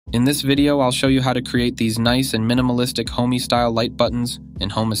In this video, I'll show you how to create these nice and minimalistic Homey-style light buttons in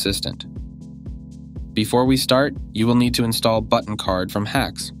Home Assistant. Before we start, you will need to install Button Card from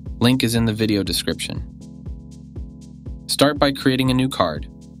Hacks. Link is in the video description. Start by creating a new card.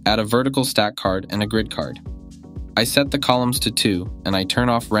 Add a vertical stack card and a grid card. I set the columns to 2 and I turn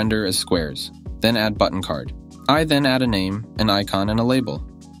off render as squares. Then add button card. I then add a name, an icon, and a label.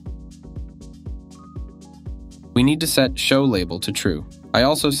 We need to set show label to true. I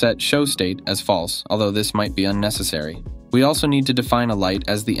also set show state as false, although this might be unnecessary. We also need to define a light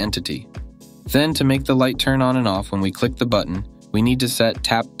as the entity. Then, to make the light turn on and off when we click the button, we need to set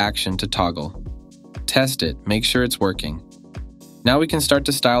tap action to toggle. Test it, make sure it's working. Now we can start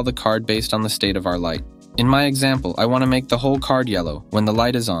to style the card based on the state of our light. In my example, I want to make the whole card yellow when the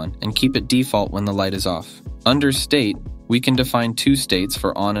light is on and keep it default when the light is off. Under state, we can define 2 states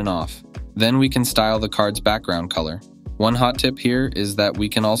for on and off. Then we can style the card's background color. One hot tip here is that we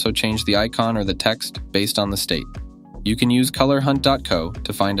can also change the icon or the text based on the state. You can use colorhunt.co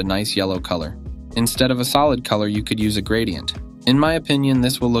to find a nice yellow color. Instead of a solid color, you could use a gradient. In my opinion,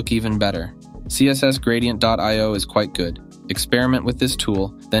 this will look even better. cssgradient.io is quite good. Experiment with this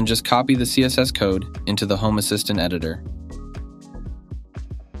tool, then just copy the CSS code into the Home Assistant editor.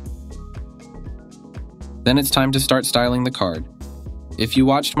 Then it's time to start styling the card. If you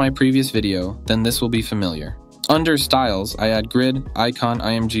watched my previous video, then this will be familiar. Under Styles, I add grid, icon,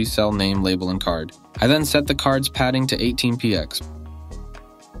 img cell, name, label, and card. I then set the card's padding to 18px.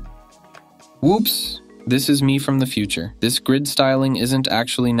 Whoops! This is me from the future. This grid styling isn't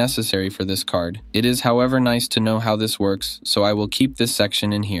actually necessary for this card. It is, however, nice to know how this works, so I will keep this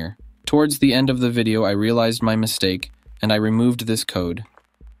section in here. Towards the end of the video, I realized my mistake, and I removed this code.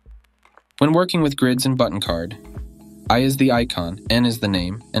 When working with grids and button card, I is the icon, N is the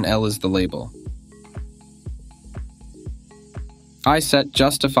name, and L is the label. I set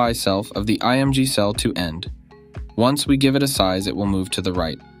justify self of the img cell to end. Once we give it a size, it will move to the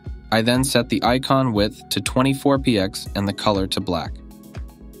right. I then set the icon width to 24px and the color to black.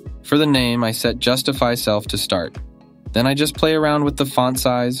 For the name, I set justify self to start. Then I just play around with the font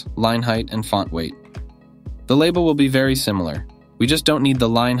size, line height, and font weight. The label will be very similar. We just don't need the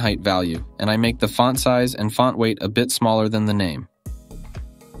line height value, and I make the font size and font weight a bit smaller than the name.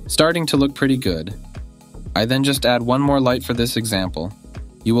 Starting to look pretty good. I then just add one more light for this example.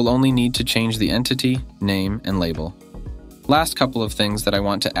 You will only need to change the entity, name, and label. Last couple of things that I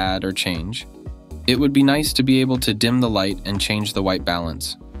want to add or change. It would be nice to be able to dim the light and change the white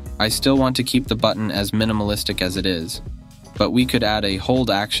balance. I still want to keep the button as minimalistic as it is, but we could add a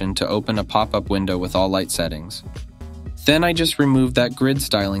hold action to open a pop-up window with all light settings. Then I just removed that grid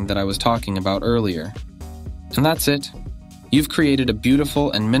styling that I was talking about earlier. And that's it. You've created a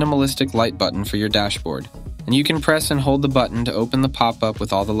beautiful and minimalistic light button for your dashboard, and you can press and hold the button to open the pop-up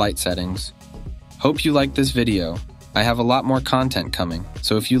with all the light settings. Hope you liked this video. I have a lot more content coming,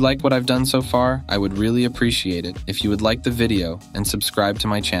 so if you like what I've done so far, I would really appreciate it if you would like the video and subscribe to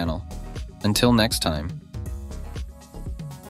my channel. Until next time.